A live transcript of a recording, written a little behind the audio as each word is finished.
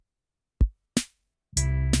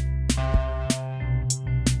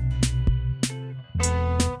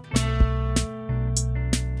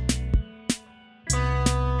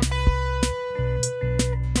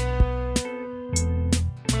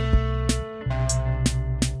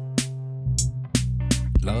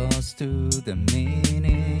close to the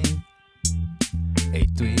meaning, a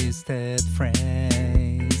twisted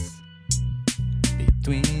phrase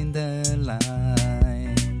between the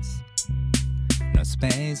lines, no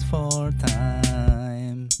space for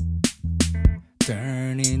time.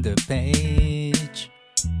 Turning the page,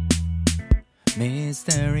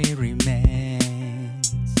 mystery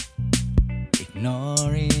remains,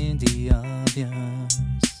 ignoring the obvious,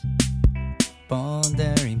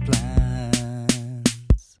 pondering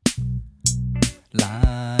plans,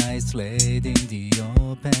 lies laid in the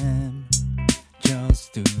open,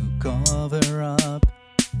 just to cover up.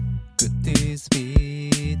 Could this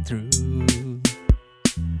be true?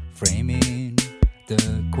 Framing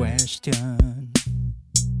the question.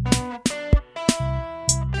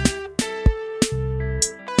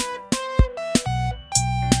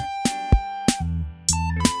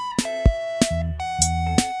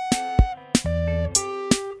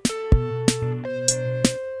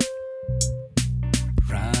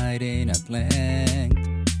 Writing at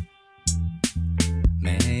length,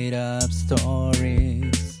 made up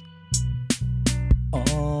stories,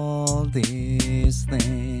 all these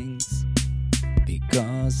things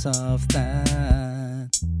because of that.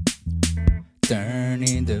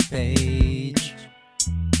 Turning the page,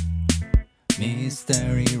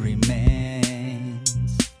 mystery remains,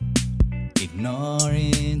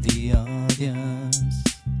 ignoring the audience,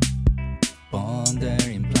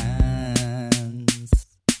 pondering plans,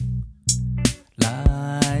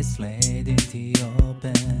 lies laid in the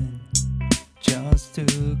open, just to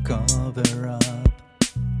cover up.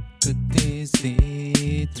 Could this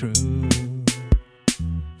be true?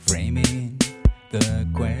 Framing the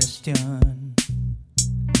question,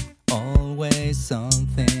 always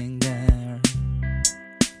something there,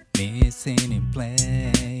 missing in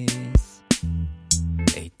place,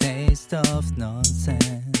 a taste of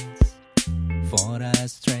nonsense for a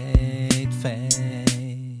straight face.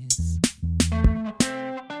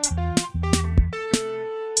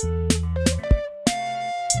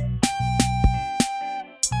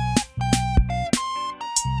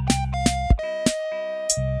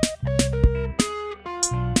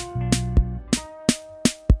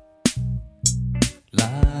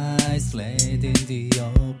 Lies laid in the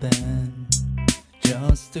open,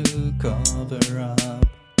 just to cover up.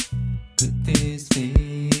 Could this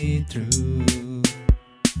be true?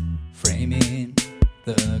 Framing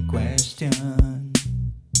the question.